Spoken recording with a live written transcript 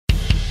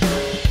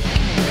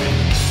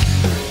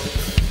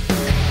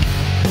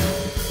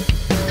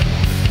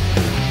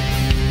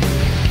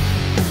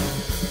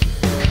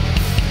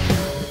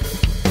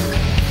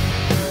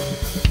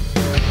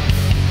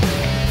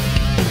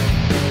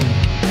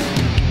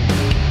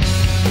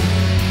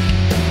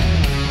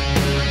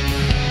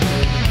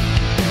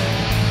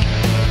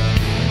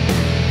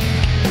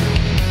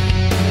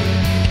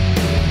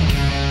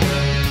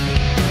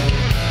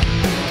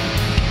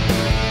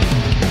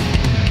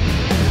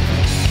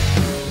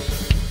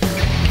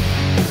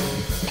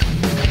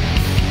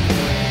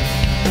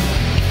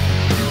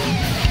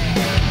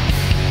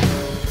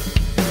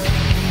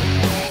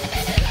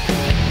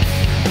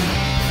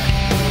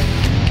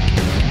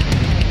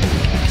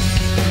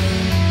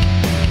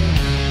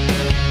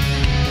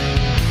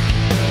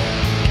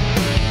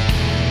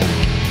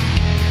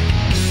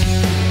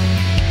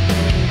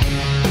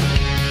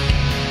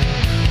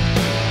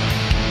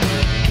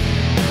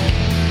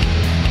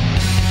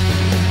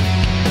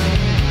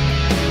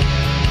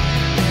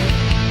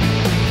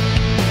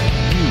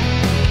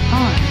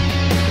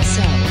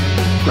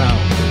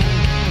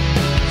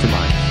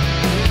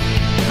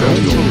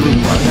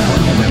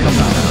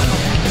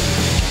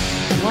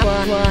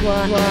Hey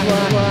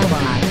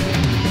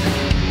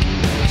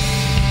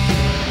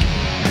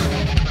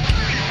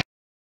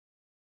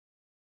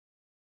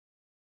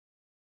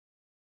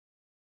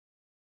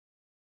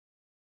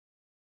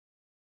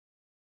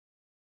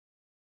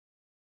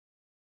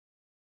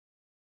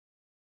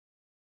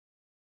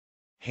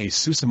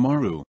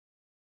Susamaru.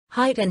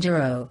 Hi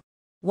Tanjiro.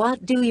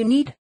 What do you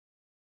need?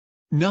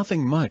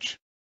 Nothing much.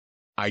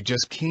 I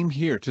just came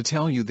here to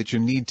tell you that you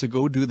need to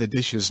go do the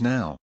dishes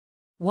now.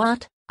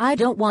 What? I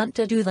don't want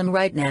to do them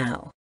right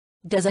now.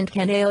 Doesn't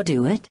Kanao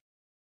do it?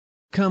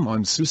 Come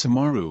on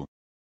Susamaru.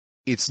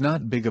 It's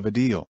not big of a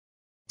deal.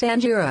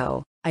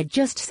 Tanjiro, I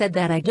just said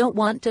that I don't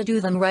want to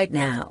do them right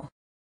now.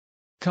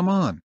 Come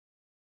on.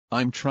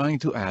 I'm trying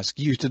to ask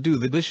you to do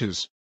the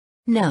dishes.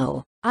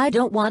 No, I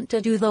don't want to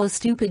do those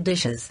stupid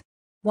dishes.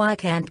 Why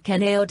can't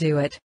Kanao do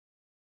it?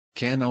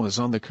 Kanao is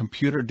on the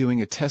computer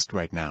doing a test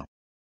right now.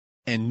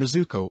 And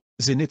Nezuko,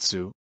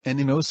 Zenitsu,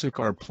 and Inosuke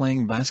are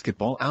playing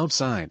basketball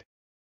outside.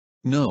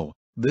 No,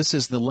 this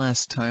is the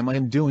last time I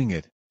am doing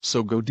it,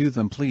 so go do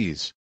them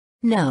please.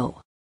 No.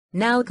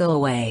 Now go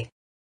away.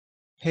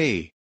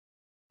 Hey.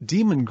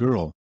 Demon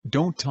girl,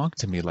 don't talk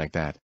to me like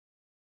that.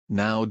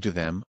 Now do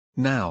them,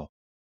 now.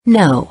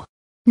 No.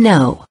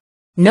 No.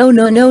 No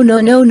no no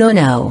no no no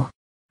no.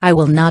 I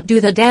will not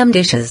do the damn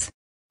dishes.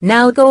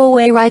 Now go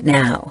away right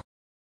now.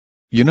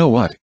 You know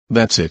what,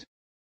 that's it.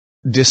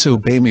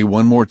 Disobey me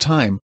one more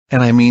time,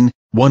 and I mean,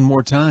 one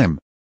more time.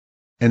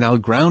 And I'll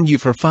ground you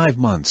for 5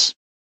 months.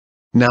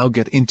 Now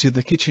get into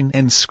the kitchen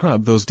and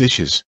scrub those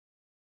dishes.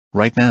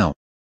 Right now.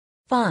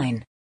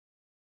 Fine.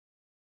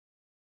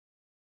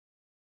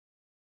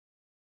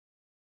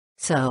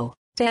 So,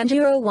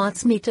 Tanjiro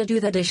wants me to do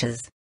the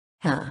dishes.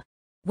 Huh.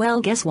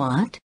 Well, guess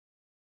what?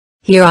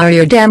 Here are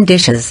your damn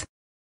dishes.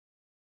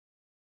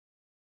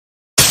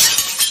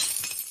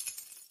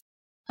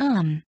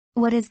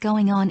 What is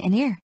going on in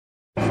here?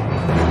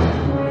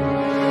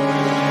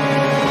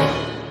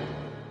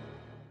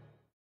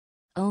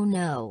 Oh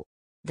no.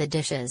 The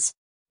dishes.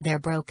 They're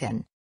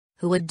broken.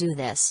 Who would do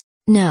this?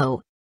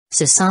 No.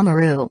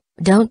 Susamaru,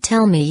 don't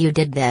tell me you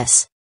did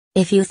this.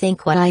 If you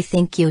think what I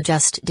think you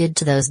just did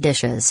to those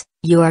dishes,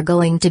 you are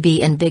going to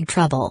be in big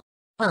trouble.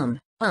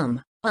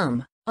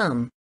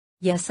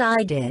 Yes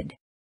I did.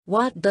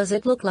 What does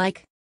it look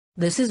like?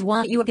 This is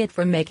what you get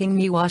for making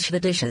me wash the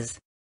dishes.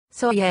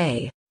 So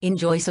yay,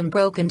 enjoy some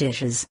broken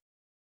dishes.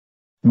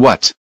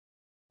 What?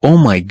 Oh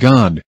my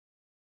god.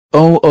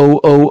 Oh.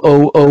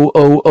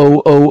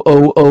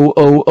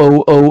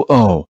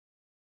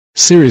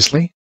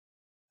 Seriously?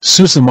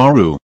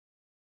 Susamaru.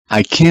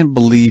 I can't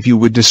believe you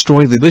would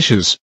destroy the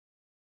dishes.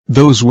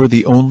 Those were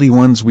the only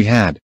ones we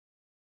had.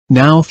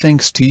 Now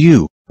thanks to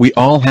you, we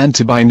all had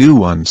to buy new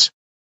ones.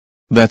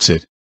 That's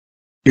it.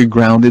 You're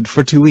grounded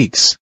for 2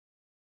 weeks.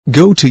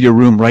 Go to your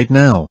room right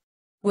now.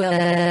 Well,